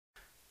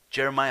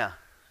Jeremiah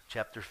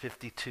chapter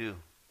 52,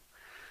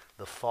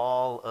 the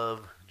fall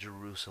of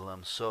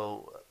Jerusalem.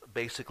 So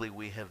basically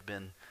we have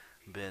been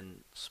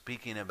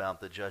speaking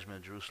about the judgment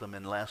of Jerusalem,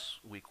 and last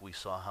week we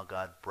saw how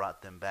God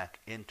brought them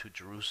back into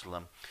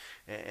Jerusalem.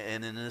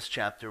 And in this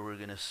chapter we're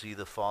going to see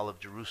the fall of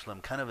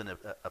Jerusalem, kind of an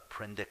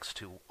appendix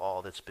to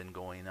all that's been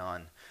going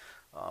on.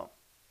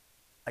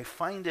 I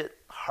find it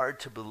hard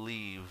to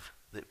believe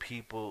that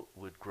people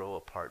would grow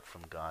apart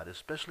from God,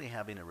 especially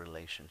having a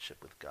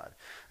relationship with God.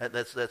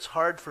 That's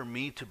hard for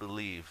me to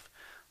believe.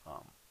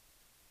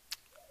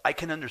 I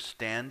can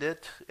understand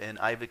it, and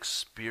I've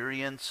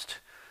experienced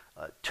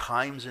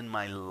times in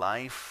my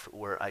life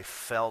where I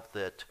felt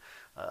that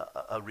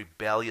a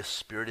rebellious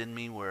spirit in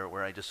me,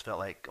 where I just felt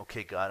like,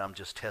 okay, God, I'm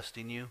just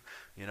testing you.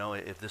 You know,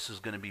 if this is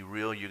going to be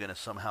real, you're going to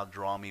somehow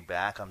draw me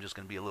back. I'm just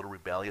going to be a little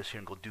rebellious here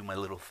and go do my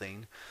little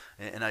thing.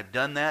 And I've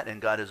done that,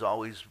 and God has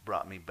always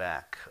brought me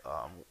back.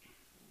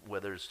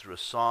 Whether it's through a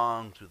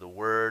song, through the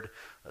word,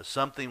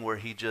 something where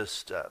he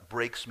just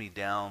breaks me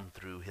down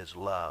through his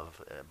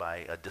love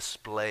by a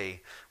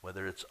display,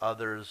 whether it's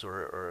others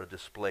or a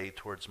display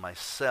towards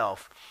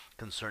myself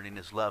concerning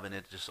his love. And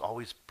it just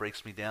always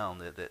breaks me down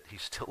that he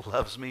still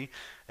loves me.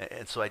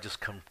 And so I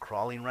just come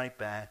crawling right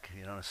back,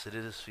 sit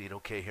at his feet.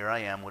 Okay, here I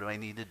am. What do I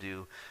need to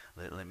do?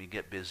 Let me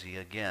get busy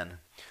again.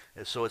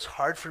 And so it's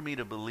hard for me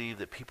to believe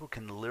that people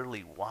can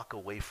literally walk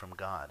away from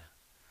God.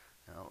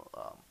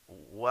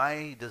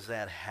 Why does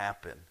that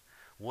happen?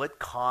 What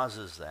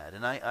causes that?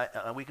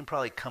 And we can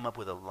probably come up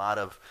with a lot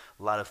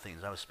of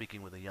things. I was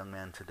speaking with a young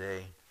man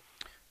today,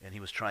 and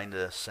he was trying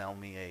to sell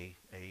me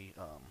a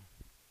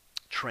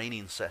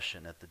training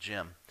session at the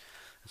gym.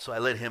 So I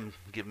let him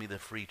give me the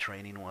free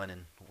training one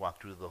and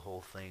walk through the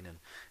whole thing. And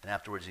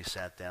afterwards he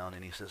sat down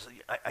and he says,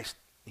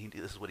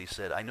 this is what he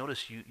said: I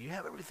notice you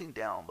have everything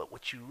down, but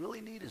what you really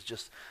need is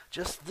just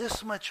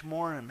this much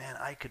more, and man,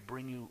 I could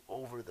bring you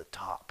over the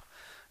top.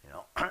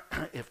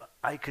 If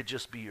I could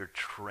just be your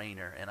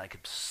trainer and I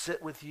could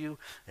sit with you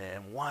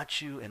and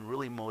watch you and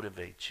really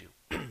motivate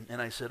you.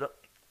 And I said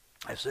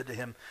to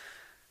him,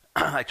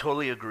 I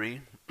totally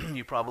agree.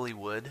 You probably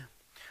would,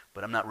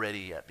 but I'm not ready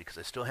yet because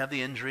I still have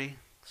the injury,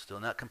 still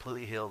not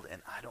completely healed,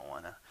 and I don't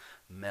want to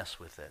mess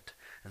with it.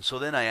 And so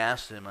then I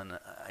asked him, and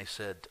I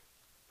said,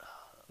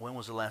 when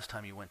was the last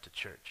time you went to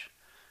church?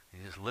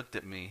 And he just looked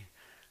at me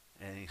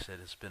and he said,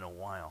 it's been a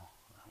while.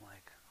 I'm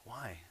like,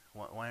 why?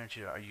 Why aren't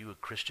you? Are you a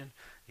Christian?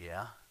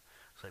 Yeah.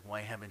 It's like,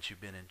 why haven't you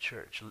been in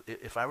church?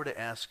 If I were to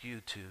ask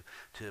you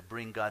to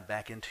bring God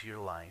back into your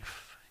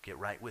life, get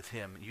right with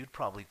him, you'd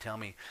probably tell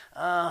me,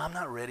 I'm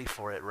not ready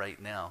for it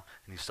right now.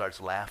 And he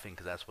starts laughing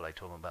because that's what I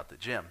told him about the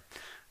gym.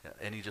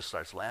 And he just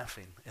starts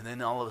laughing. And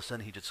then all of a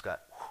sudden he just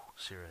got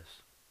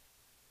serious.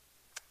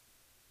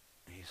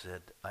 He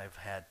said, I've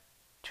had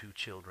 2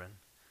 children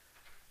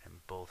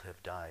and both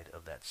have died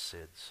of that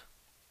SIDS.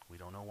 We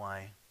don't know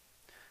why.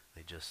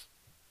 They just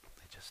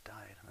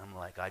died. And I'm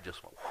like, I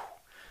just went,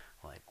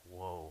 like,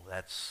 whoa,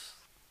 that's,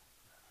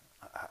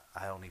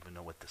 I don't even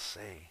know what to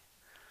say.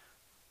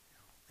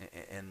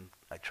 And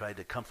I tried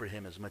to comfort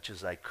him as much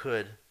as I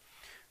could,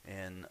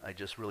 and I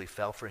just really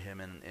fell for him,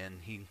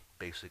 and he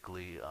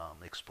basically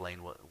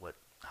explained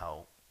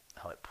how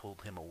it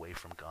pulled him away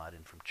from God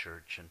and from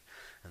church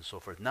and so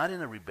forth. Not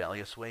in a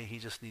rebellious way. He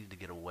just needed to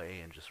get away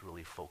and just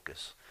really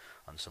focus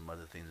on some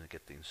other things and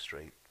get things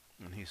straight.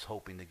 And he's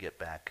hoping to get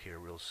back here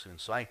real soon.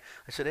 So I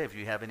said, hey, if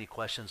you have any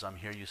questions, I'm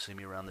here. You see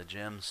me around the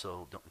gym,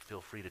 so don't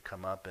feel free to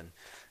come up and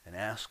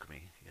ask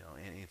me,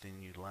 anything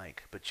you'd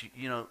like. But,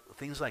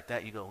 things like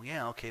that, you go,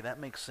 yeah, okay, that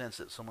makes sense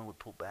that someone would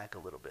pull back a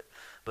little bit.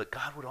 But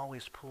God would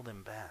always pull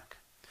them back.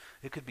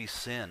 It could be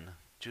sin.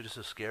 Judas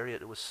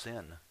Iscariot, it was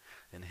sin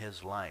in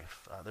his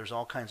life. There's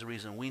all kinds of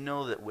reasons. We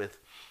know that with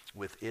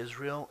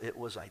Israel, it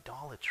was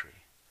idolatry.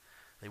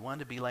 They wanted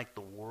to be like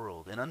the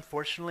world. And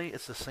unfortunately,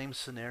 it's the same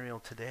scenario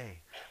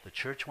today. The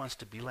church wants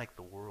to be like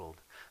the world.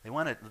 They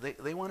want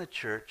a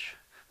church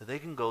that they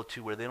can go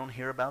to where they don't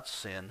hear about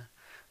sin.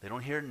 They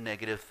don't hear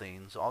negative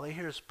things. All they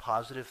hear is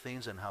positive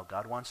things and how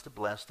God wants to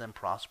bless them,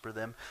 prosper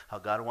them, how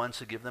God wants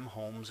to give them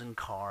homes and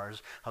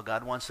cars, how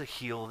God wants to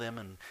heal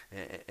them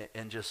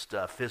and just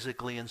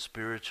physically and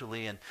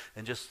spiritually, and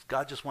just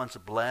God just wants to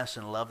bless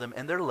and love them.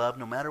 And they're loved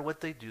no matter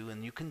what they do,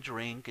 and you can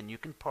drink and you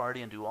can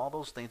party and do all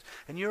those things,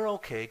 and you're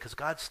okay because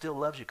God still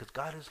loves you because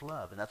God is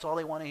love. And that's all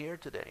they want to hear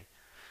today.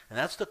 And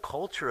that's the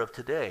culture of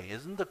today.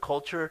 Isn't the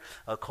culture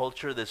a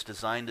culture that's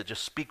designed to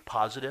just speak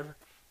positive?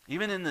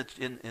 Even in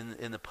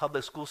the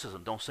public school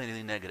system, don't say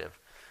anything negative.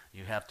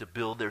 You have to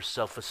build their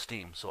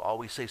self-esteem. So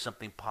always say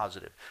something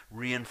positive.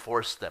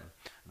 Reinforce them,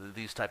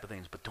 these type of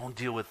things. But don't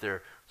deal with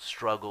their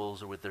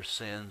struggles or with their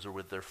sins or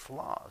with their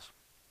flaws.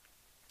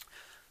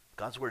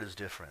 God's word is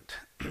different.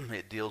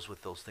 It deals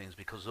with those things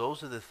because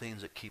those are the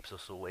things that keeps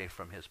us away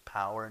from his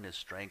power and his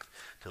strength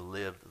to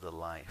live the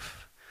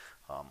life.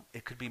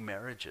 It could be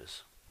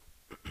marriages.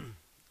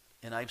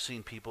 And I've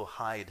seen people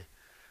hide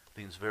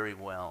things very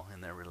well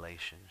in their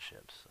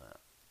relationships.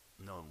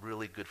 A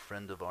really good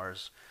friend of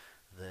ours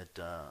that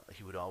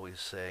he would always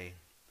say,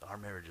 our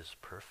marriage is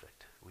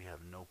perfect. We have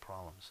no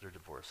problems. They're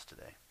divorced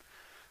today.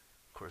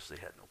 course, they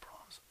had no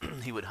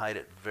problems. He would hide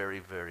it very,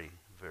 very,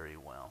 very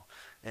well.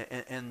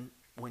 And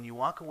when you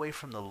walk away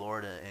from the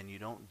Lord and you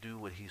don't do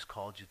what he's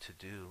called you to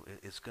do,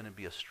 it's going to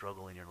be a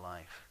struggle in your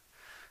life.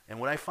 And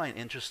what I find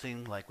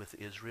interesting, like with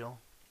Israel,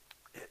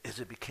 is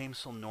it became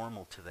so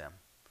normal to them.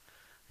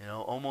 You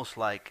know, almost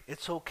like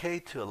it's okay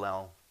to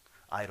allow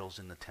idols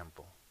in the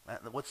temple.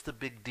 What's the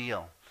big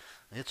deal?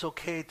 It's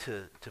okay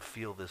to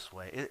feel this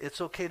way.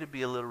 It's okay to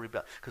be a little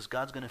rebellious because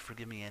God's going to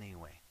forgive me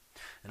anyway.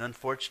 And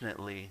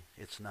unfortunately,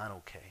 it's not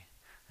okay.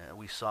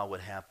 We saw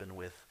what happened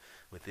with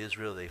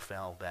Israel. They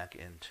fell back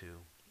into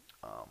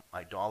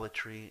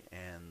idolatry,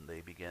 and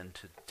they began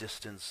to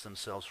distance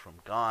themselves from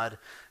God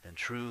and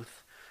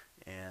truth.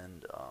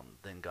 And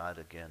then God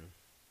again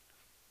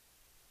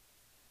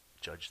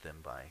judged them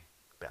by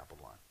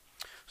Babylon.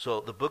 So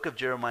the book of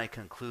Jeremiah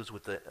concludes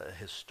with a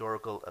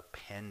historical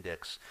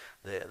appendix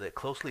that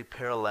closely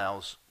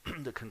parallels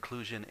the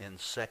conclusion in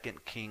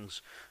 2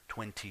 Kings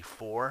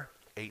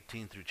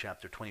 24:18 through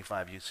chapter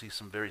 25. You see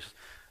some very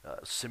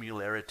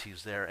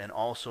similarities there, and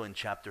also in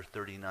chapter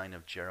 39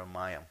 of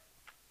Jeremiah.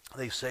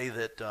 They say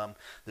that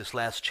this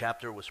last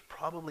chapter was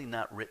probably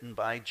not written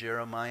by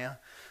Jeremiah,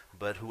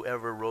 but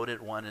whoever wrote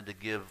it wanted to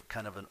give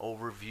kind of an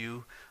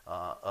overview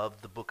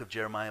of the book of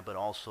Jeremiah, but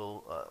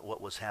also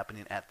what was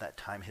happening at that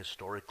time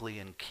historically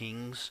in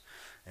Kings,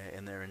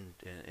 and there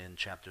in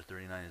chapter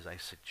 39, as I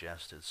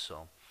suggested.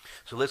 So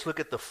let's look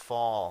at the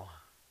fall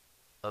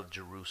of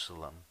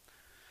Jerusalem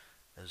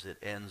as it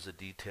ends the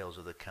details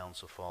of the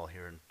council fall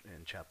here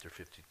in chapter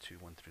 52,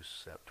 1 through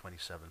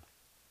 27.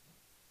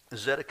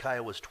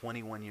 Zedekiah was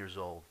 21 years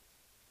old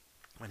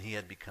when he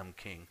had become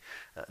king.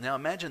 Now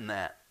imagine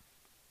that.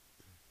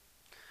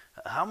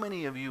 How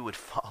many of you would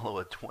follow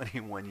a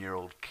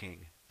 21-year-old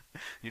king?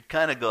 You'd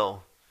kind of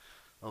go,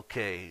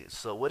 okay,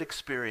 so what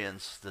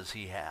experience does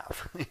he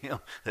have,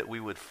 that we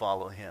would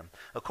follow him?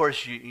 Of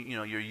course,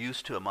 you're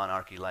used to a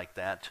monarchy like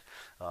that,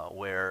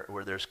 where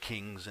there's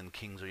kings and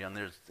kings are young.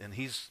 And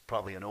he's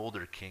probably an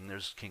older king.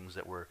 There's kings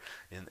that were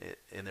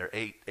in their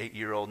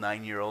 8-year-old,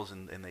 9-year-olds,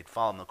 and they'd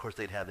follow them. Of course,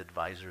 they'd have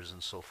advisors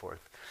and so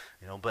forth,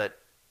 but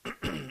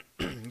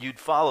you'd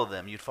follow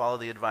them. You'd follow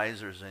the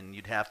advisors, and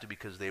you'd have to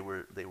because they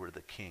were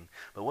the king.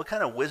 But what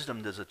kind of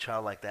wisdom does a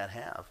child like that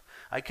have?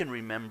 I can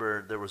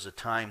remember there was a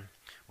time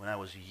when I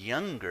was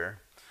younger,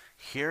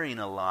 hearing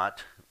a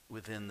lot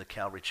within the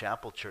Calvary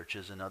Chapel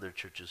churches and other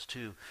churches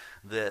too,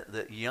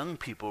 that young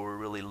people were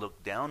really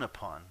looked down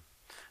upon,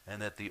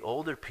 and that the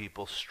older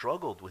people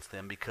struggled with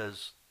them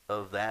because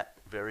of that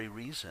very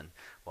reason.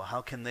 Well,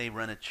 how can they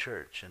run a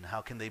church, and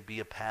how can they be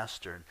a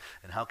pastor,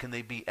 and how can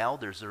they be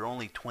elders? They're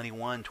only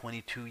 21,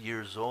 22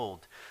 years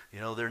old.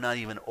 They're not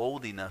even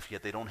old enough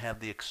yet. They don't have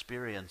the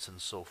experience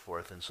and so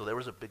forth. And so there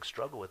was a big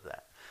struggle with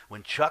that.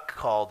 When Chuck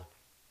called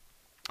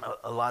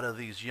a lot of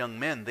these young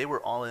men, they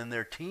were all in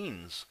their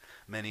teens,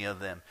 many of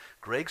them.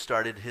 Greg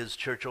started his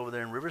church over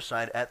there in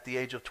Riverside at the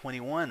age of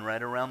 21,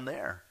 right around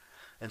there.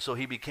 And so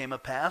he became a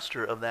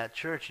pastor of that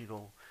church. You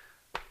go,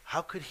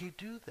 how could he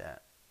do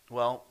that?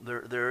 Well,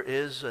 there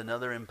is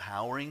another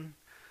empowering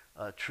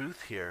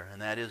truth here,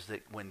 and that is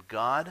that when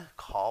God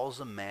calls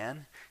a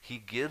man, he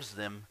gives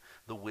them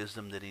the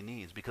wisdom that he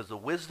needs. Because the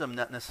wisdom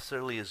not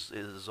necessarily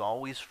is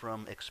always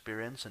from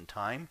experience and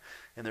time,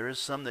 and there is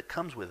some that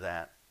comes with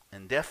that.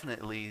 And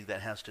definitely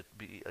that has to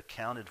be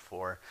accounted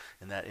for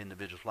in that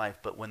individual's life.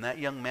 But when that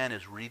young man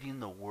is reading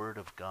the Word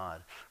of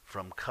God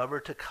from cover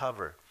to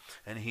cover,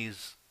 and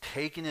he's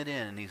taking it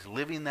in, and he's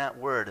living that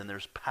Word, and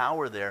there's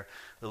power there,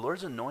 the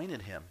Lord's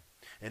anointed him.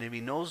 And if he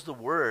knows the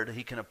Word,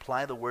 he can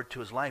apply the Word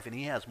to his life, and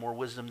he has more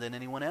wisdom than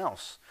anyone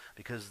else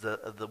because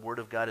the Word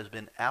of God has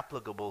been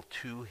applicable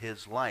to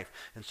his life.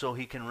 And so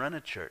he can run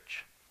a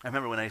church. I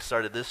remember when I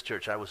started this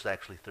church, I was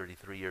actually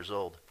 33 years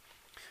old.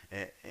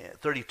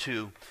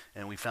 32,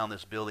 and we found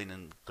this building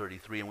in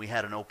 33, and we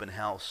had an open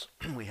house.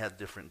 We had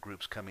different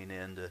groups coming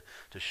in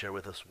to share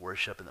with us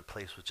worship, and the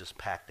place was just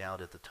packed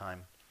out at the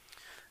time.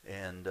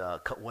 And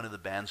one of the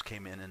bands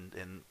came in,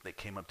 and they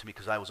came up to me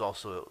because I was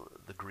also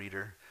the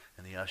greeter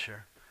and the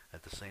usher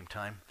at the same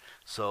time.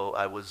 So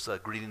I was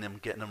greeting them,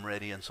 getting them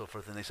ready, and so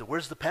forth. And they said,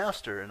 "Where's the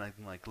pastor?" And I'm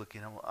like,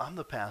 looking, I'm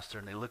the pastor.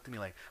 And they looked at me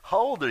like, "How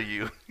old are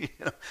you?"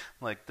 I'm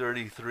like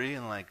 33,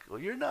 and like, "Well,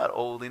 you're not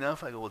old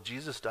enough." I go, "Well,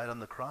 Jesus died on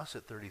the cross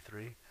at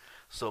 33,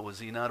 so was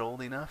he not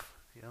old enough?"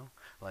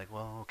 Like,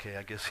 well, okay,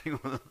 I guess he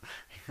was.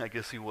 I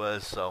guess he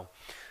was. So,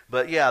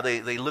 but yeah,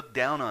 they look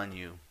down on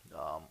you.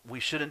 We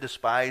shouldn't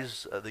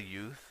despise the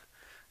youth.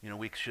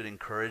 We should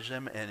encourage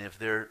them, and if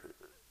they're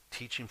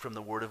teaching from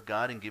the Word of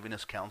God and giving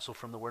us counsel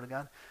from the Word of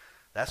God,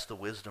 that's the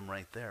wisdom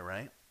right there,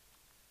 right?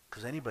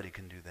 Because anybody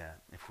can do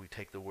that if we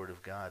take the Word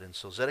of God. And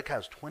so Zedekiah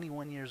was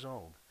 21 years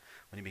old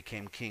when he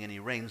became king, and he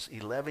reigns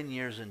 11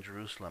 years in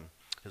Jerusalem.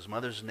 His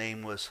mother's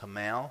name was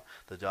Hamal,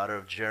 the daughter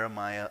of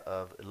Jeremiah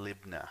of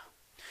Libnah.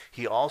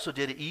 He also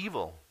did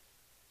evil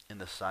in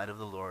the sight of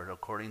the Lord,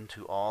 according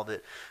to all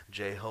that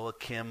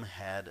Jehoiakim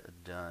had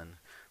done.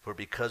 For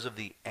because of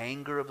the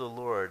anger of the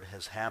Lord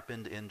has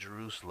happened in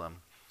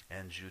Jerusalem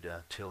and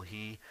Judah, till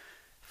he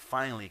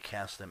finally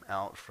cast them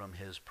out from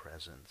his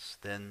presence.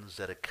 Then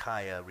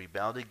Zedekiah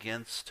rebelled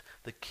against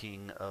the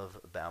king of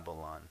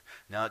Babylon.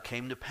 Now it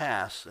came to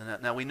pass,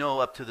 and now we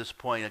know up to this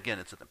point, again,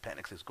 it's an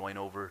appendix, it's going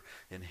over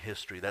in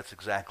history. That's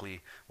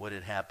exactly what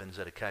had happened.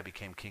 Zedekiah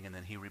became king, and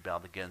then he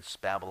rebelled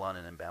against Babylon,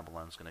 and then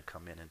Babylon's going to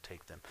come in and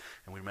take them.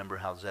 And we remember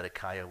how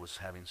Zedekiah was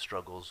having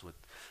struggles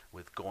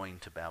with going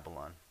to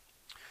Babylon.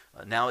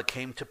 Now it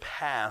came to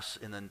pass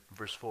in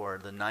verse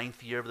 4, the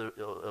 9th year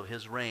of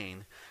his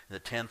reign, in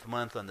the 10th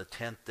month, on the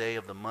 10th day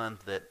of the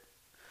month, that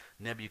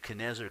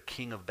Nebuchadnezzar,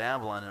 king of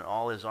Babylon, and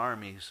all his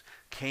armies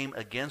came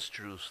against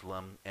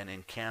Jerusalem and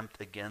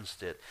encamped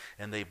against it.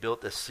 And they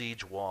built a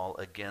siege wall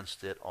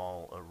against it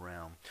all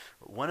around.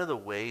 One of the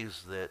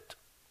ways that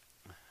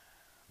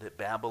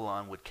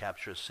Babylon would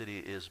capture a city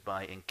is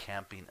by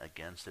encamping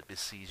against it,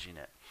 besieging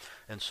it.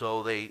 And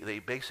so they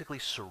basically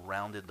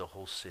surrounded the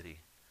whole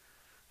city.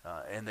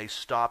 And they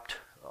stopped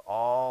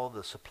all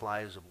the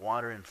supplies of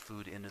water and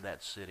food into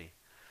that city.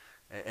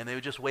 And they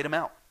would just wait them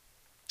out.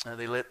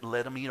 They let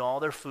them eat all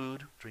their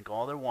food, drink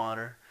all their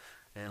water,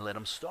 and let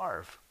them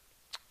starve.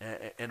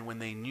 And when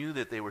they knew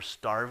that they were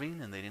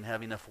starving and they didn't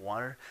have enough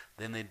water,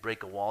 then they'd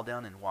break a wall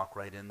down and walk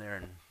right in there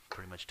and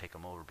pretty much take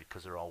them over,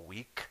 because they're all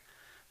weak.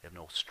 They have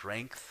no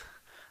strength.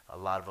 A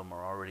lot of them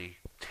are already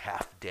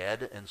half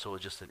dead, and so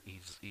it's just an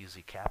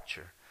easy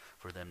capture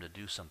for them to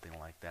do something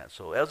like that.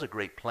 So that was a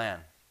great plan.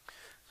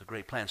 It's a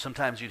great plan.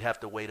 Sometimes you'd have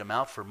to wait them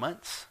out for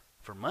months.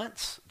 For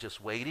months, just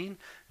waiting.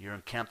 You're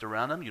encamped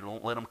around them. You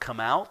don't let them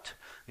come out.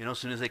 You know, as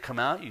soon as they come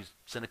out, you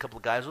send a couple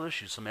of guys with them,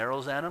 shoot some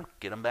arrows at them,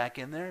 get them back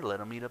in there, let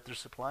them eat up their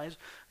supplies,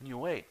 and you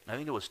wait. I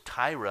think it was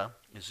Tyre.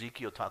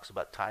 Ezekiel talks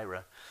about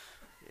Tyre.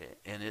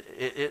 And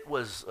it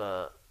was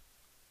a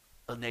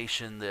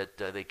nation that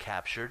they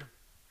captured,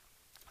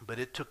 but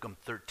it took them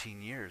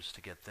 13 years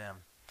to get them.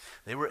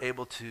 They were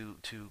able to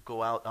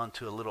go out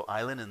onto a little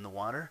island in the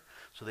water,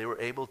 so they were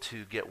able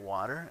to get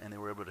water, and they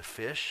were able to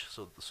fish,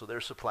 so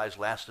their supplies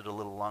lasted a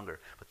little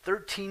longer. But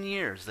 13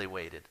 years they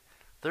waited.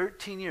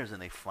 13 years,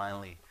 and they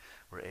finally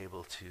were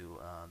able to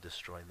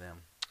destroy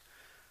them.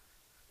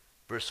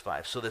 Verse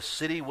 5, so the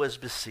city was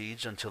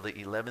besieged until the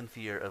 11th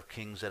year of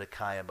King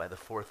Zedekiah. By the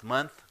 4th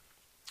month,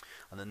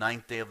 on the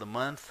 9th day of the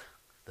month,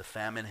 the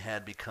famine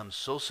had become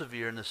so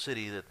severe in the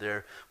city that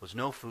there was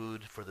no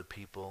food for the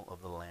people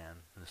of the land.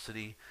 And the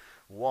city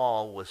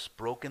wall was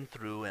broken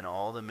through, and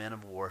all the men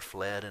of war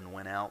fled and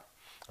went out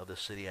of the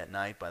city at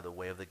night by the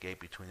way of the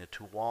gate between the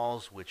two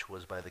walls, which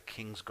was by the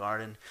king's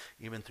garden,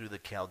 even through the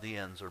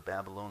Chaldeans or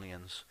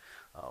Babylonians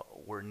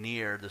were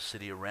near the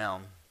city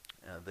around.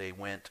 They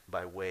went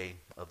by way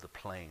of the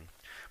plain.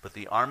 But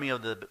the army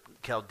of the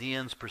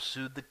Chaldeans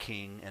pursued the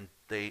king, and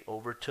they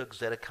overtook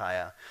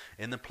Zedekiah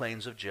in the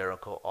plains of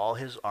Jericho. All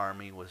his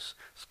army was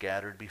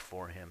scattered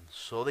before him.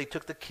 So they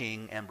took the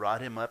king and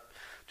brought him up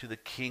to the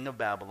king of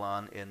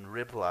Babylon in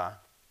Riblah,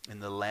 in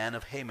the land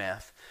of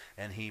Hamath,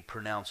 and he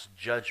pronounced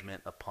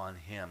judgment upon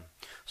him.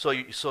 So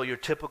your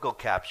typical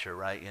capture,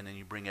 right? And then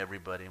you bring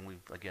everybody, and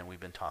we've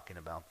been talking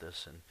about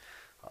this, and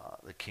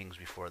the kings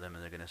before them,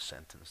 and they're going to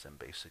sentence them,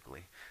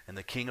 basically. And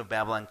the king of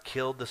Babylon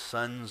killed the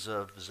sons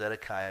of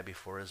Zedekiah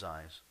before his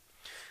eyes.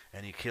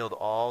 And he killed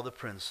all the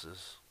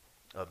princes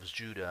of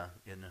Judah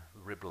in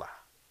Riblah.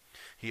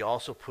 He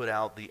also put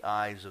out the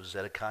eyes of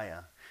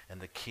Zedekiah.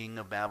 And the king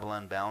of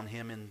Babylon bound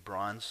him in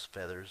bronze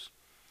fetters,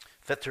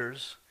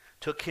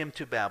 took him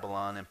to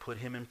Babylon, and put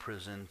him in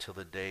prison till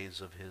the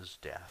days of his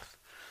death.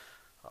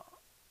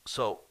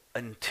 So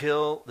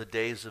until the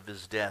days of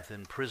his death,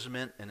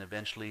 imprisonment, and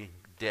eventually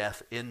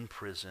death in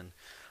prison,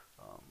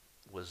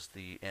 was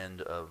the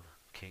end of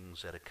King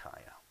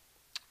Zedekiah.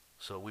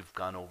 So we've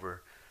gone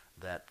over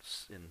that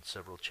in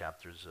several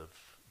chapters of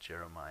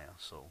Jeremiah.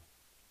 So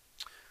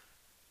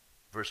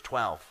verse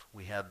 12,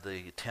 we have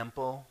the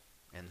temple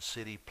and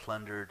city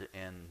plundered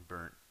and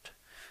burnt.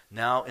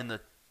 Now in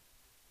the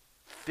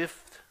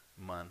 5th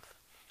month,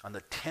 on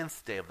the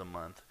 10th day of the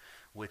month,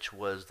 which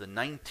was the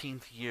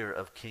 19th year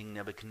of King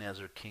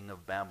Nebuchadnezzar, king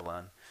of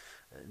Babylon,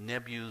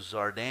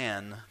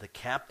 Nebuzaradan, the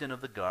captain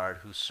of the guard,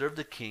 who served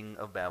the king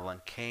of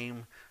Babylon,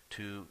 came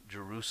to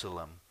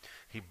Jerusalem.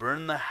 He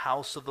burned the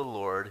house of the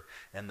Lord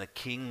and the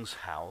king's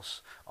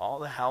house, all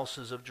the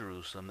houses of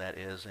Jerusalem, that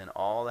is, and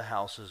all the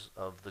houses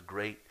of the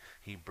great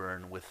he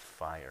burned with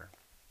fire.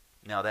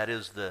 Now that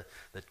is the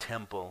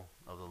temple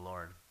of the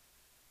Lord.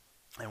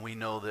 And we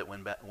know that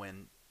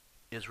when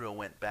Israel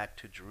went back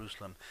to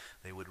Jerusalem,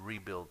 they would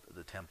rebuild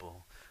the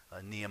temple.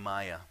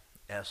 Nehemiah,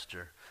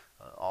 Esther,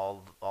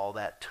 all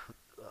that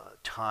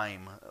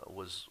time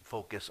was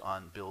focused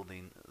on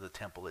building the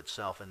temple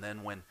itself. And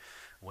then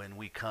when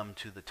we come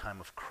to the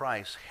time of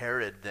Christ,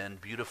 Herod then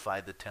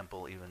beautified the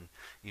temple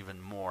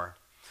even more.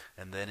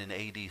 And then in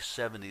AD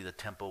 70, the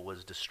temple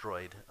was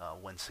destroyed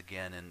once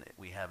again, and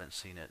we haven't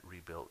seen it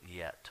rebuilt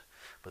yet.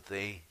 But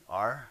they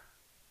are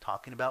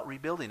talking about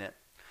rebuilding it.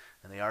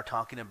 And they are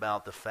talking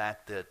about the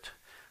fact that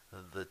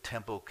the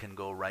temple can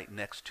go right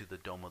next to the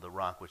Dome of the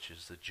Rock, which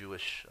is the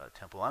Jewish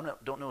temple. I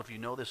don't know if you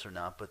know this or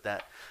not, but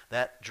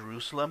that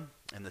Jerusalem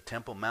and the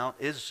Temple Mount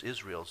is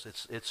Israel's.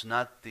 It's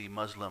not the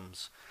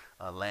Muslims'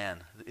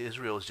 land.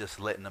 Israel is just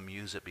letting them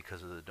use it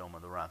because of the Dome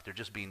of the Rock. They're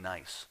just being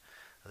nice.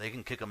 They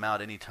can kick them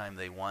out anytime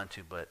they want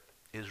to, but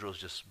Israel's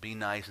just being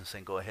nice and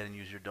saying, go ahead and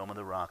use your Dome of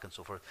the Rock and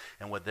so forth.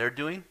 And what they're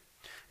doing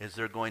is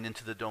they're going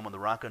into the Dome of the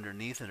Rock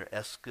underneath and they're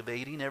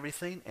excavating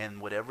everything,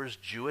 and whatever's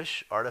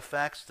Jewish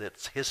artifacts,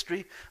 that's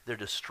history, they're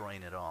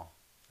destroying it all.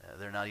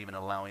 They're not even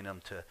allowing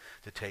them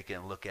to take it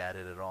and look at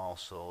it at all.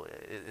 So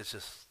it's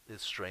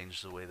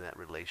strange the way that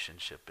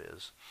relationship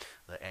is,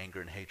 the anger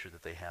and hatred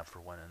that they have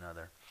for one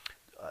another.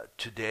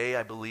 Today,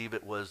 I believe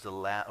it was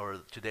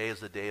today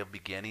is the day of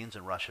beginnings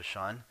in Rosh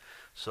Hashanah.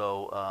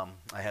 So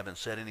I haven't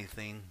said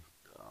anything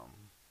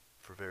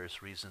for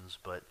various reasons,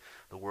 but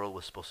the world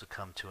was supposed to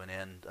come to an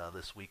end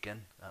this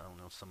weekend. I don't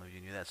know if some of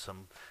you knew that.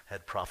 Some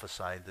had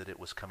prophesied that it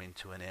was coming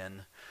to an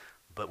end,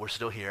 but we're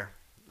still here.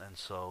 And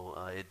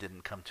so it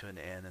didn't come to an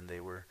end, and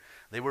they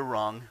were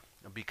wrong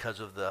because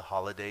of the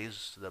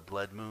holidays, the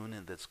blood moon,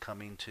 and that's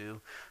coming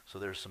too. So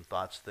there's some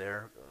thoughts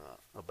there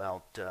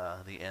about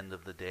the end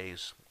of the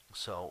days.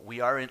 So we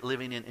are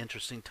living in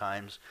interesting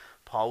times.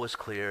 Paul was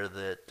clear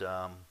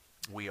that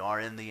we are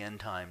in the end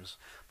times,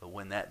 but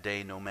when that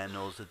day, no man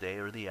knows the day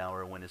or the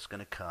hour when it's going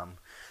to come.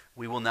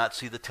 We will not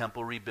see the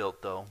temple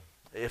rebuilt, though.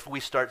 If we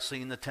start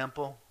seeing the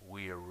temple,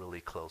 we are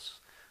really close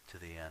to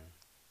the end.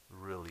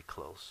 Really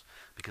close,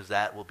 because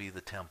that will be the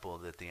temple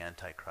that the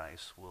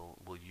Antichrist will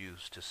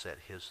use to set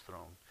his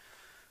throne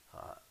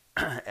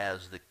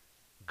as the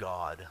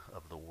God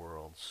of the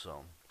world.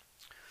 So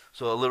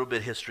a little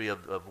bit history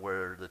of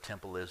where the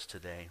temple is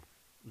today.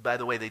 By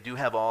the way, they do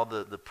have all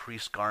the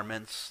priest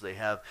garments. They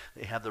have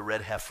the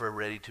red heifer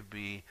ready to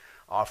be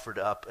offered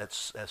up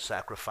as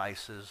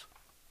sacrifices.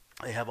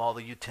 They have all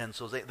the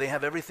utensils. They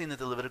have everything that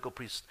the Levitical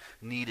priests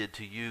needed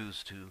to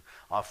use to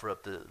offer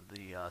up the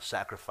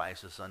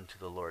sacrifices unto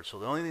the Lord. So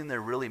the only thing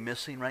they're really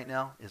missing right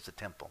now is the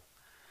temple.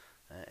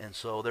 And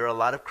so there are a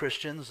lot of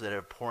Christians that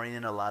are pouring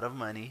in a lot of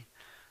money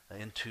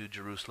into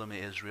Jerusalem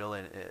and Israel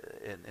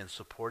and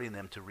supporting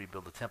them to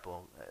rebuild the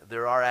temple.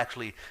 There are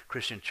actually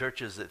Christian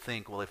churches that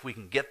think, well, if we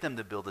can get them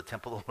to build the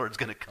temple, the Lord's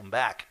going to come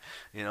back.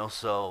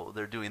 So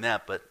they're doing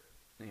that, but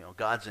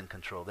God's in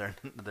control.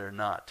 They're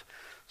not.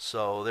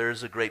 So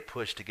there's a great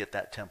push to get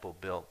that temple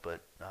built,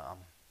 but it'll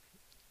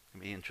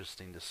be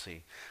interesting to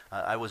see.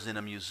 I was in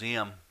a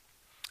museum,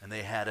 and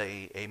they had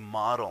a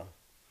model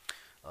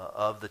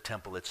of the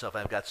temple itself.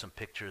 I've got some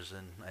pictures,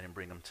 and I didn't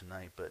bring them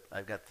tonight, but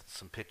I've got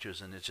some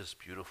pictures, and it's just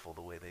beautiful the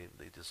way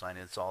they design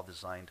it. It's all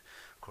designed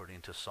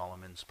according to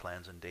Solomon's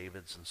plans and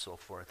David's and so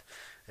forth.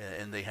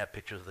 And they have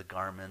pictures of the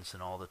garments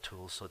and all the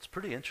tools, so it's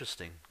pretty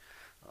interesting.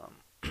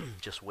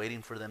 Just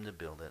waiting for them to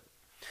build it.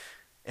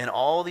 And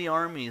all the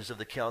armies of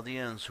the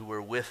Chaldeans who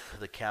were with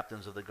the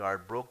captains of the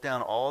guard broke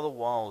down all the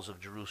walls of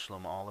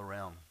Jerusalem all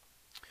around.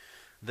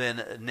 Then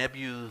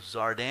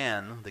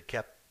Nebuzaradan,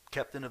 the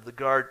captain of the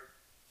guard,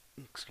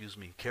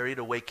 carried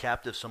away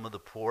captive some of the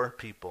poor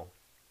people.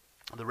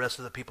 The rest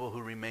of the people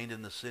who remained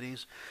in the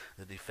cities,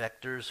 the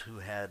defectors who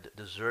had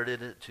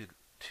deserted it to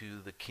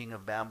the king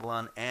of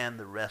Babylon, and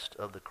the rest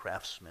of the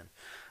craftsmen.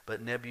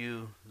 But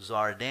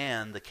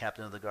Nebuzaradan, the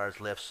captain of the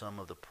guards, left some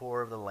of the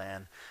poor of the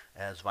land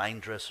as vine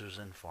dressers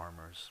and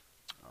farmers.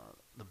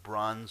 The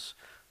bronze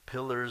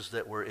pillars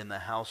that were in the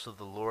house of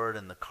the Lord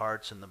and the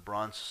carts and the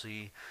bronze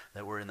sea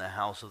that were in the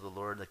house of the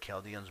Lord, the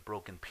Chaldeans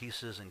broke in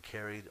pieces and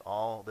carried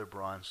all their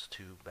bronze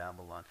to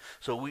Babylon.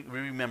 So we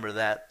remember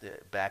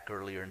that back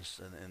earlier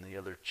in the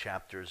other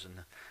chapters,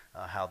 and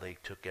how they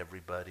took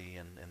everybody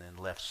and then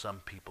left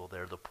some people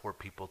there. The poor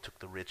people took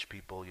the rich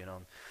people,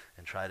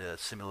 and try to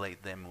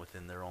assimilate them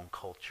within their own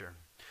culture.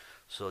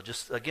 So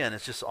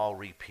it's just all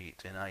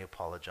repeat, and I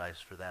apologize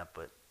for that,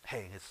 but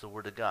hey, it's the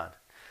Word of God.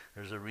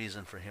 There's a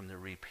reason for him to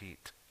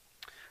repeat.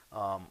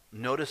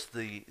 Notice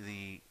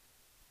the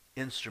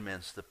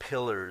instruments, the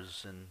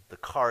pillars and the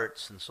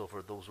carts and so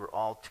forth, those were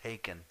all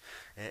taken.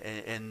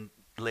 And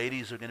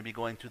ladies are going to be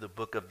going through the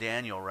book of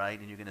Daniel, right?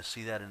 And you're going to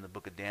see that in the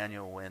book of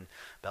Daniel when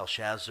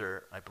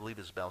Belshazzar, I believe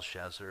it's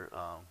Belshazzar,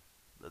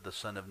 the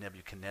son of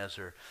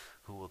Nebuchadnezzar,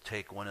 who will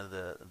take one of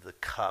the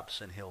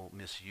cups and he'll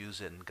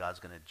misuse it, and God's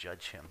going to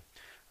judge him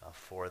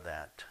for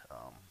that.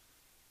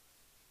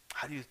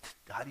 How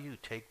do you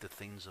take the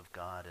things of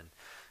God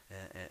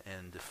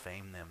and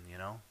defame them?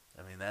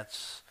 I mean,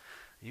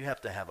 you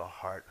have to have a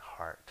heart.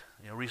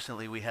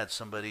 Recently we had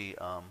somebody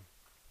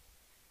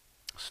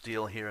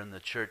steal here in the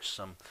church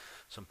some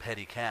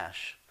petty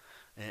cash,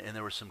 and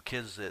there were some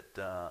kids that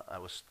I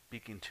was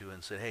speaking to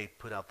and said, hey,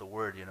 put out the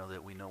word,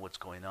 that we know what's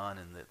going on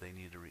and that they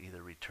need to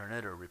either return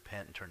it or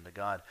repent and turn to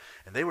God.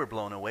 And they were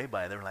blown away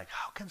by it. They were like,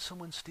 how can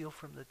someone steal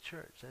from the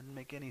church? That didn't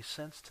make any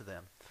sense to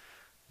them.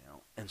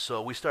 And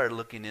so we started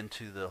looking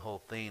into the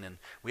whole thing, and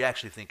we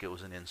actually think it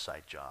was an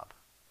inside job.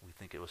 We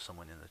think it was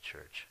someone in the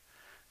church.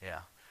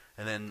 Yeah.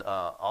 And then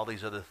all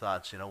these other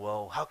thoughts,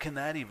 well, how can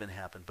that even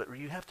happen? But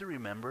you have to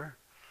remember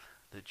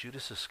that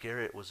Judas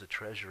Iscariot was a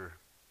treasurer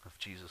of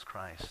Jesus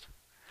Christ.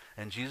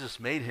 And Jesus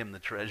made him the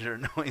treasurer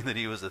knowing that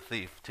he was a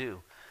thief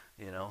too.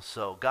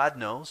 So God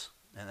knows,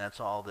 and that's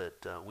all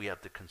that we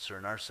have to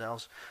concern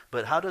ourselves.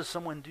 But how does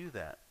someone do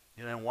that?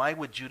 You know, and why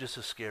would Judas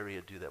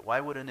Iscariot do that? Why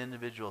would an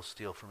individual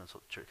steal from his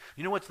church?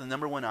 You know what's the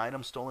number one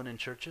item stolen in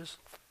churches?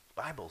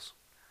 Bibles.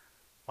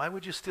 Why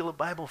would you steal a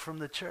Bible from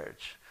the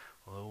church?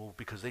 Oh,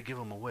 because they give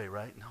them away,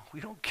 right? No, we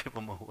don't give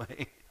them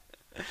away.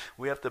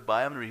 We have to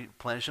buy them and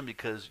replenish them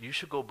because you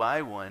should go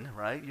buy one,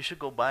 right? You should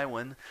go buy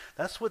one.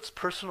 That's what's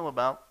personal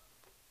about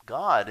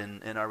God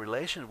and our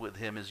relation with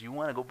him is you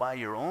want to go buy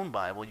your own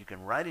Bible. You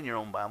can write in your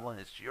own Bible and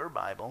it's your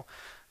Bible,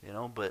 you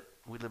know, but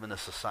we live in a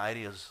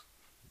society as,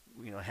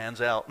 you know,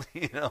 hands out,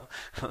 you know.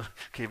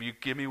 Okay, if you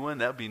give me one,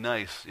 that'd be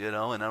nice, you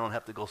know, and I don't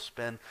have to go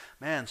spend.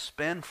 Man,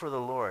 spend for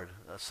the Lord.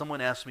 Someone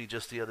asked me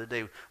just the other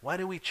day, why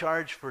do we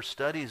charge for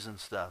studies and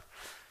stuff?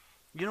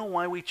 You know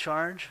why we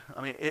charge?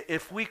 I mean,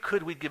 if we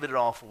could, we'd give it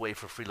all away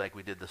for free like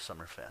we did this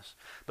Summerfest.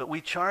 But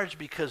we charge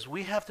because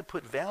we have to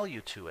put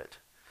value to it.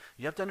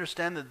 You have to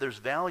understand that there's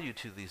value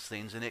to these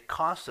things, and it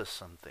costs us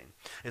something.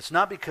 It's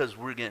not because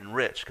we're getting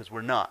rich, because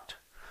we're not.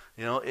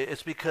 You know,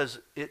 it's because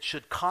it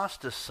should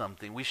cost us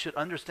something. We should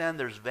understand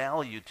there's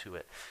value to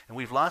it. And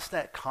we've lost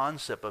that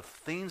concept of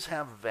things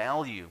have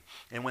value.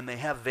 And when they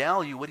have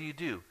value, what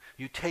do?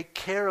 You take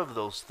care of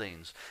those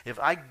things. If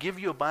I give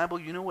you a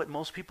Bible, you know what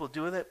most people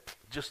do with it?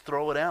 Just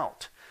throw it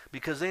out.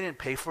 Because they didn't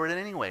pay for it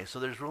anyway. So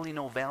there's really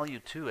no value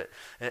to it.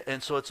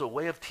 And so it's a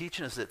way of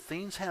teaching us that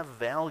things have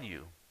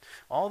value.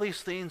 All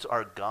these things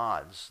are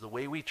God's. The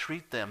way we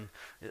treat them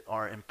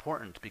are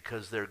important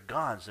because they're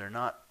God's. They're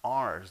not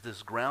ours.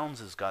 This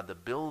grounds is God. The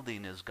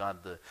building is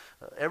God.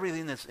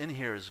 Everything that's in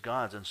here is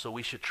God's. And so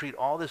we should treat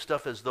all this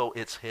stuff as though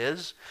it's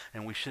His,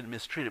 and we shouldn't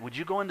mistreat it. Would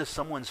you go into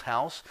someone's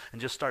house and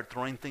just start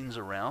throwing things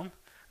around?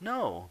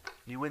 No,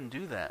 you wouldn't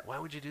do that. Why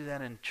would you do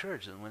that in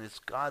church? And when it's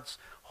God's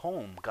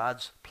home,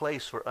 God's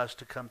place for us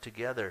to come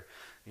together,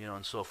 you know,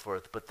 and so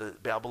forth. But the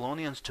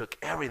Babylonians took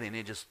everything.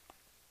 They just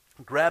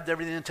grabbed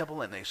everything in the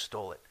temple and they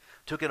stole it.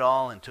 Took it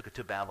all and took it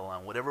to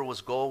Babylon. Whatever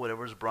was gold,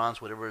 whatever was bronze,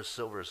 whatever was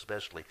silver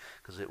especially,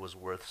 because it was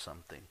worth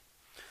something.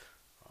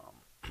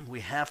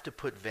 We have to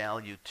put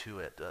value to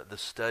it. The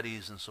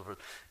studies and so forth.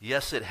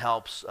 Yes, it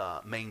helps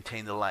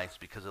maintain the lights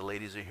because the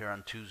ladies are here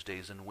on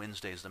Tuesdays and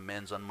Wednesdays, the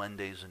men's on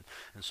Mondays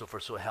and so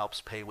forth. So it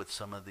helps pay with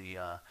some of the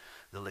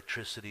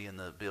electricity and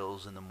the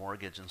bills and the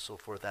mortgage and so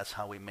forth. That's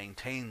how we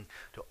maintain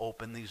to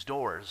open these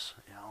doors.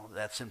 You know,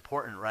 that's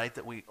important, right?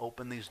 That we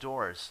open these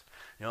doors.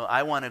 You know,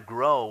 I want to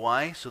grow.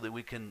 Why? So that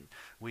we can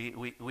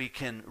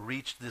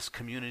reach this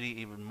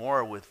community even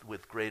more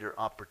with greater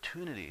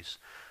opportunities.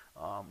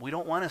 We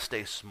don't want to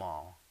stay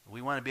small.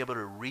 We want to be able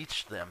to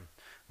reach them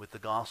with the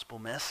gospel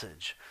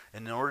message.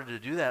 And in order to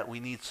do that, we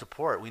need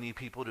support. We need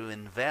people to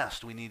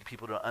invest. We need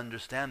people to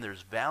understand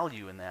there's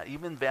value in that,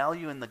 even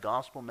value in the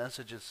gospel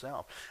message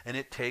itself. And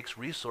it takes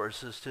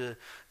resources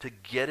to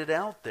get it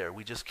out there.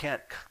 We just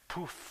can't,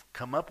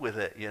 come up with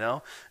it, you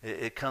know.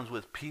 It comes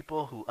with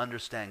people who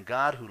understand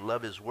God, who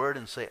love His Word,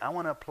 and say, I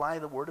want to apply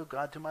the Word of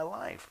God to my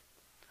life.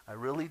 I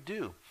really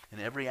do, in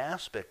every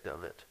aspect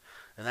of it.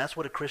 And that's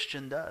what a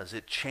Christian does.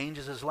 It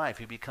changes his life.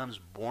 He becomes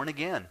born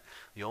again.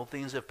 The old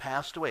things have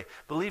passed away.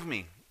 Believe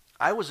me,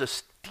 I was a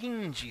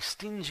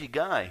stingy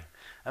guy.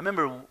 I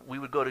remember we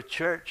would go to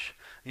church,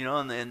 you know,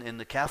 and in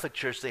the Catholic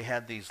Church they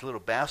had these little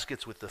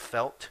baskets with the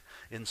felt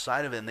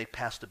inside of it, and they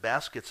passed the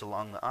baskets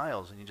along the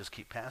aisles, and you just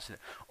keep passing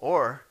it.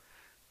 Or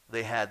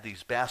they had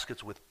these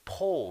baskets with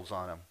poles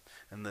on them.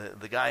 And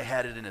the guy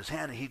had it in his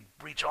hand, and he'd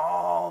reach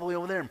all the way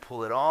over there and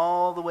pull it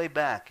all the way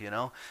back, you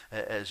know,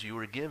 as you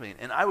were giving.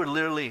 And I would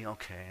literally,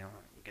 okay,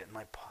 get in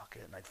my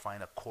pocket, and I'd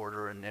find a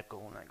quarter or a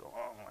nickel, and I'd go,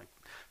 oh,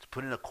 let's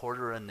put in a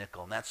quarter or a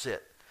nickel, and that's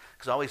it.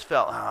 Because I always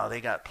felt, they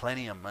got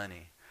plenty of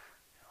money.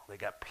 You know, they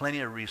got plenty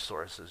of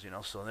resources, you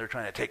know, so they're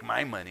trying to take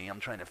my money.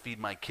 I'm trying to feed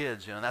my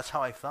kids, you know, and that's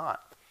how I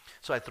thought.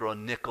 So I'd throw a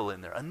nickel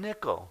in there. A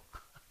nickel.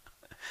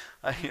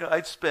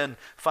 I'd spend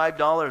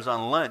 $5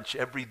 on lunch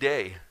every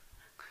day.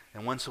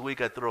 And once a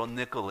week I'd throw a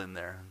nickel in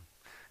there.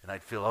 And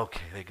I'd feel,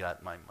 okay, they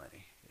got my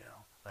money. You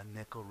know, a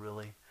nickel,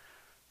 really?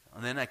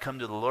 And then I come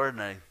to the Lord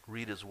and I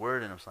read His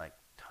Word and it's like,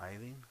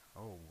 tithing?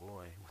 Oh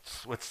boy,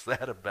 what's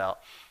that about?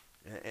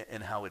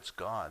 And how it's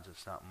God's,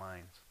 it's not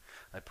mine.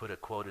 I put a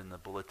quote in the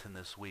bulletin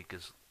this week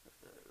is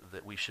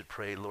that we should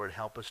pray, Lord,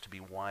 help us to be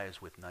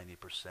wise with 90%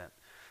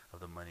 of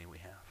the money we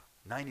have.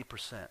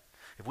 90%.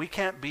 If we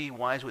can't be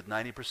wise with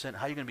 90%,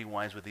 how are you going to be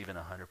wise with even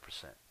 100%?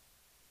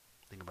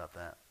 Think about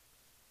that.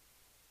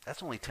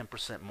 That's only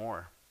 10%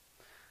 more.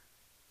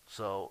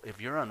 So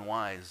if you're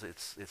unwise,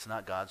 it's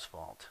not God's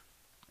fault.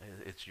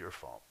 It's your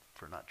fault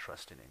for not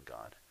trusting in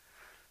God.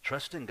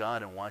 Trust in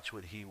God and watch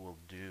what He will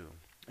do.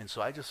 And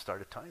so I just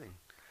started tithing.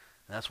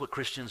 And that's what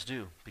Christians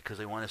do because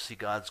they want to see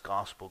God's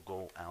gospel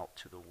go out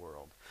to the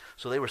world.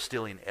 So they were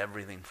stealing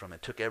everything from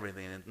it, took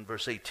everything. And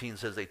verse 18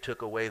 says they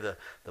took away the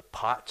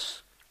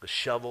pots, the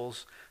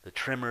shovels, the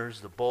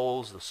trimmers, the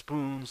bowls, the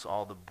spoons,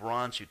 all the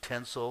bronze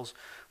utensils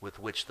with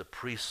which the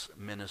priests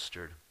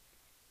ministered.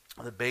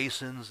 The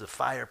basins, the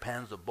fire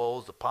pans, the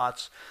bowls, the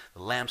pots,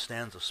 the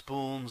lampstands, the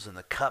spoons, and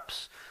the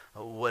cups.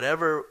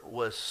 Whatever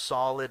was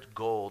solid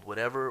gold,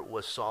 whatever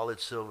was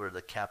solid silver,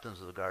 the captains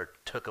of the guard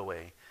took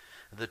away.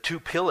 The two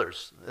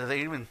pillars,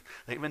 they even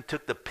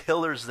took the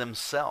pillars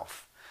themselves.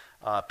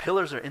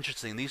 Pillars are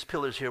interesting. These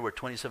pillars here were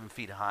 27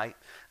 feet high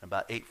and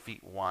about 8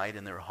 feet wide,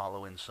 and they're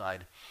hollow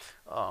inside.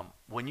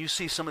 When you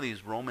see some of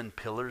these Roman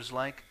pillars,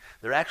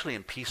 they're actually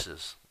in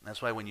pieces. That's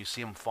why when you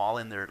see them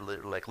falling, they're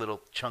like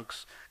little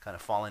chunks kind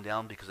of falling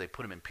down, because they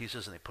put them in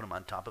pieces and they put them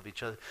on top of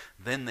each other.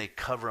 Then they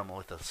cover them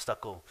with a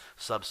stucco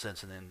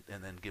substance, and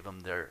then give them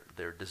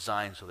their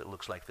design so that it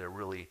looks like they're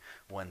really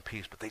one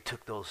piece. But they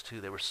took those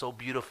two. They were so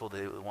beautiful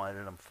they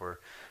wanted them for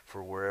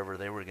wherever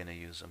they were going to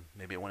use them.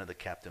 Maybe at one of the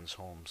captain's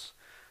homes.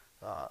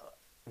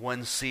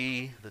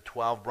 1C, the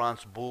 12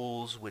 bronze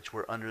bulls which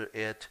were under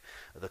it,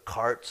 the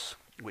carts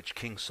which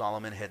King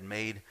Solomon had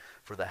made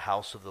for the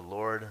house of the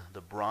Lord.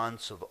 The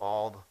bronze of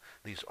all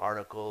these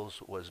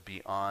articles was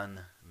beyond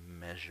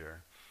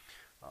measure.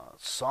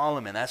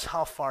 Solomon, that's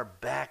how far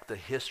back the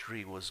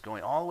history was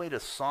going, all the way to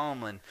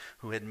Solomon,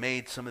 who had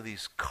made some of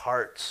these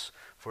carts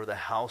for the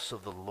house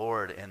of the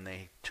Lord, and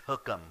they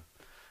took them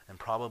and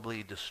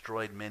probably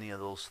destroyed many of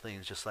those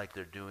things, just like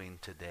they're doing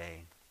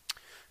today.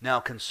 Now,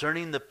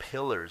 concerning the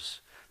pillars,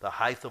 the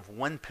height of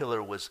one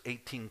pillar was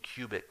 18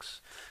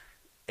 cubits.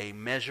 A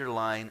measure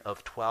line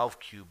of 12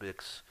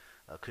 cubits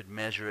could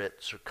measure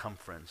its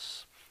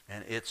circumference,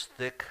 and its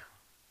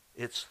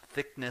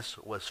thickness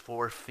was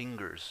 4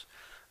 fingers.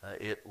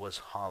 It was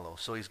hollow.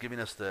 So he's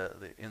giving us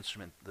the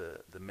instrument,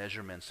 the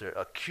measurements there.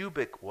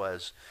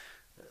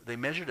 They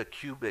measured a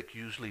cubit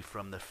usually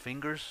from the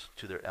fingers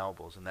to their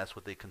elbows, and that's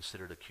what they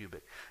considered a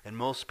cubit. And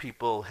most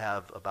people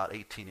have about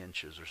 18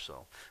 inches or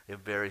so. It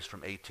varies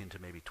from 18 to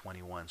maybe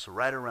 21. So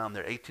right around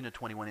there, 18 to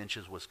 21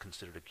 inches was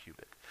considered a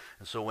cubit.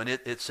 And so when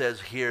it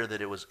says here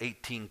that it was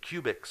 18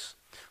 cubics,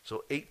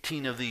 so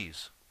 18 of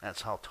these,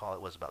 that's how tall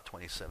it was, about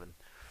 27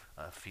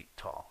 feet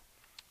tall.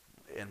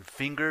 And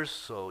fingers,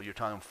 so you're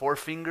talking 4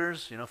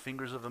 fingers.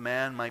 Fingers of a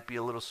man might be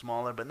a little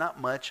smaller, but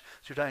not much.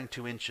 So you're talking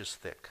 2 inches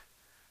thick.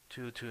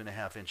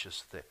 2.5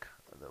 inches thick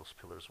those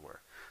pillars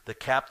were. The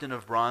captain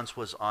of bronze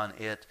was on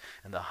it,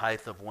 and the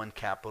height of one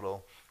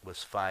capital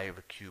was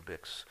 5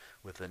 cubits,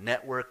 with a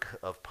network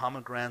of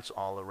pomegranates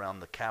all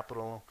around the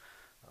capital,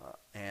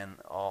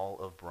 and all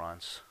of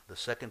bronze. The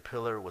second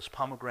pillar was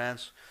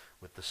pomegranates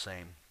with the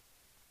same.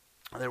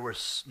 There were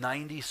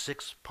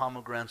 96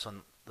 pomegranates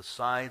on the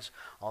sides.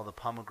 All the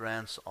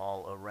pomegranates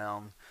all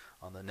around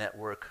on the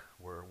network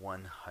were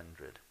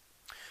 100.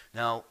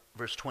 Now,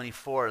 verse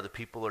 24, the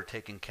people are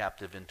taken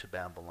captive into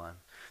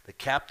Babylon. The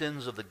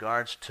captains of the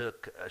guards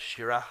took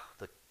Shirah,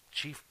 the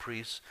chief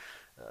priest,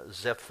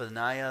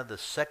 Zephaniah, the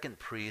second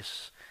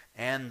priest,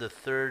 and the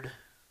 3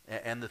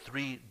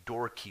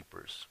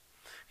 doorkeepers.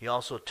 He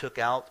also took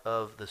out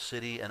of the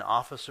city an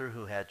officer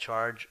who had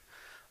charge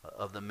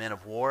of the men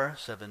of war,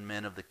 7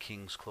 men of the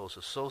king's close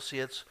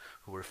associates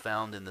who were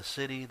found in the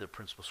city, the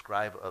principal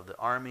scribe of the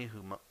army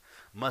who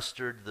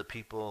mustered the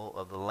people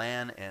of the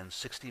land, and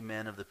 60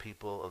 men of the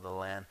people of the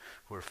land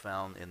who were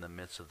found in the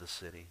midst of the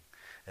city.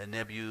 And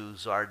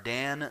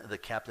Nebuzaradan, the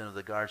captain of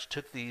the guards,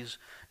 took these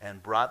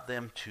and brought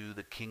them to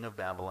the king of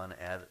Babylon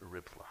at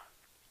Riblah.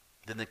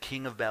 Then the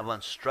king of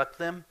Babylon struck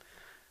them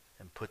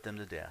and put them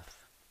to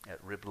death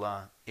at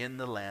Riblah in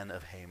the land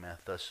of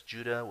Hamath. Thus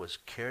Judah was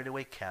carried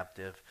away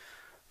captive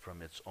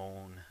from its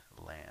own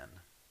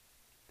land.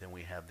 Then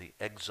we have the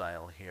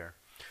exile here.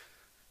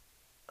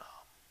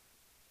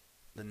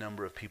 The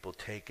number of people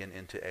taken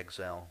into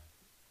exile,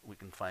 we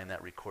can find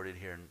that recorded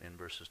here in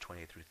verses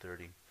 28 through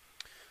 30,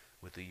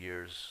 with the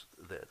years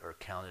that are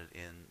counted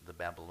in the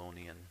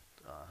Babylonian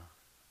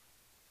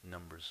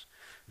numbers.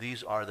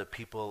 These are the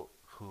people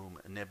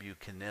whom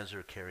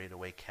Nebuchadnezzar carried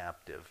away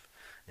captive.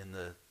 In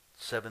the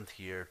 7th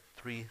year,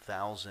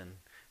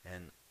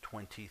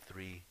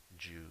 3,023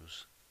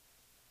 Jews.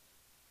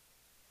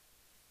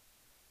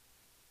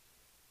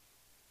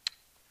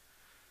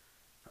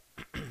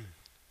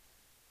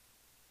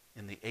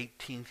 In the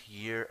 18th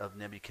year of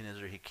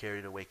Nebuchadnezzar, he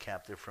carried away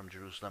captive from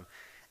Jerusalem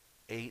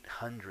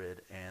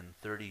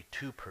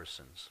 832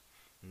 persons.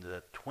 In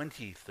the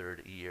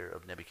 23rd year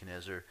of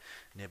Nebuchadnezzar,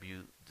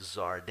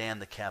 Nebuzaradan,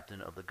 the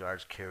captain of the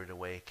guards, carried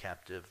away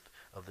captive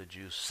of the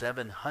Jews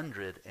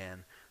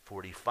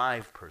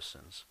 745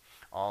 persons.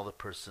 All the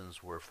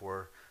persons were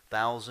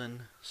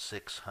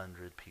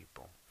 4,600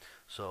 people.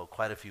 So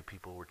quite a few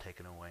people were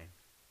taken away.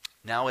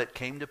 Now it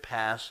came to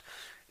pass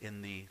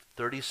in the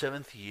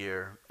 37th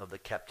year of the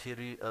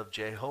captivity of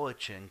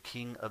Jehoiachin,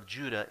 king of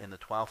Judah, in the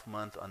 12th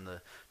month, on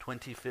the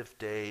 25th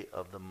day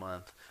of the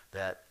month,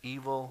 that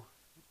evil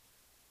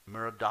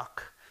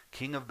Merodach,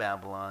 king of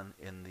Babylon,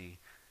 in the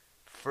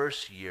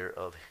 1st year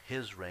of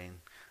his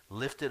reign,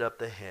 lifted up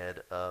the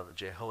head of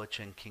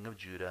Jehoiachin, king of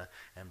Judah,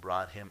 and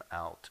brought him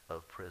out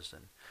of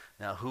prison.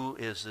 Now, who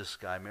is this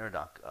guy,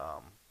 Merodach?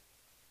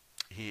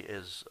 He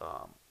is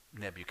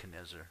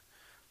Nebuchadnezzar.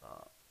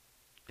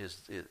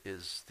 Is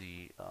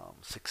the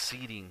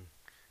succeeding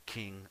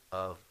king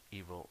of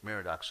evil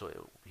Merodach.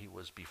 So he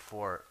was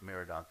before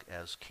Merodach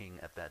as king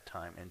at that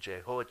time. And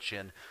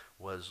Jehoiachin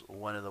was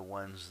one of the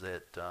ones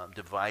that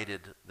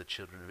divided the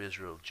children of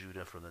Israel,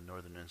 Judah, from the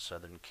northern and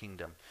southern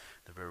kingdom,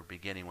 the very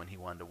beginning when he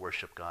wanted to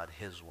worship God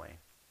his way.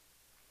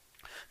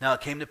 Now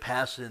it came to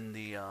pass in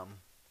the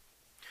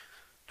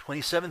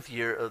 27th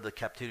year of the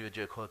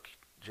captivity of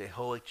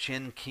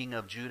Jehoiachin, king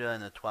of Judah,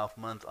 in the 12th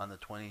month, on the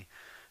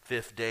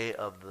 25th day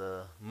of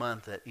the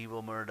month, that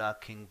evil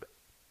Merodach,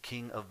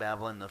 king of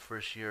Babylon, in the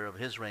first year of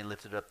his reign,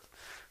 lifted up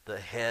the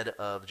head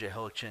of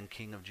Jehoiachin,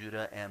 king of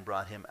Judah, and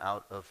brought him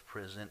out of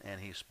prison.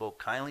 And he spoke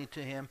kindly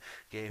to him,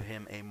 gave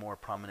him a more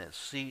prominent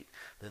seat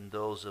than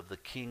those of the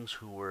kings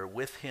who were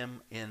with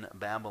him in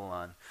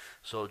Babylon.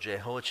 So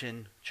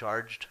Jehoiachin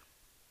charged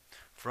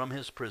from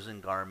his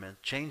prison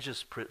garment,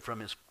 changed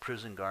from his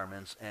prison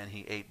garments, and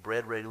he ate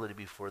bread regularly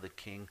before the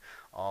king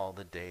all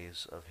the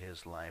days of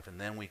his life. And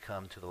then we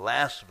come to the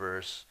last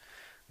verse,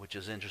 which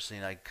is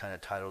interesting. I kind of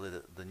titled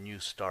it The New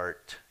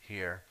Start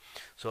here.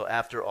 So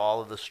after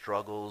all of the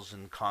struggles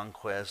and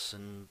conquests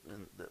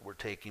that were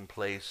taking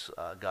place,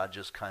 God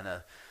just kind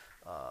of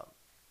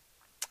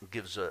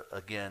gives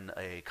again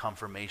a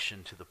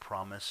confirmation to the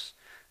promise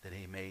that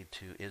he made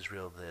to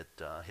Israel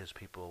that his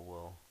people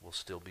will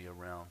still be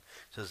around.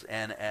 It says,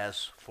 and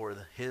as for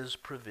his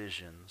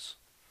provisions,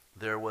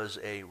 there was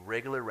a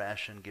regular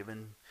ration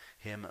given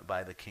him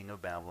by the king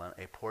of Babylon,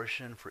 a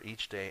portion for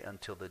each day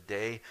until the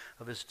day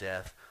of his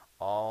death,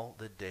 all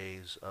the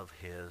days of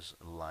his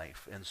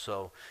life. And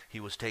so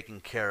he was taken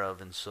care of,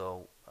 and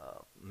so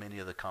many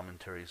of the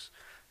commentaries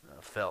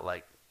felt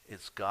like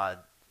it's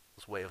God's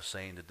way of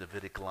saying the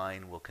Davidic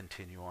line will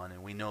continue on,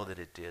 and we know that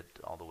it did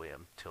all the way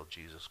until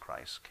Jesus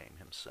Christ came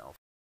himself.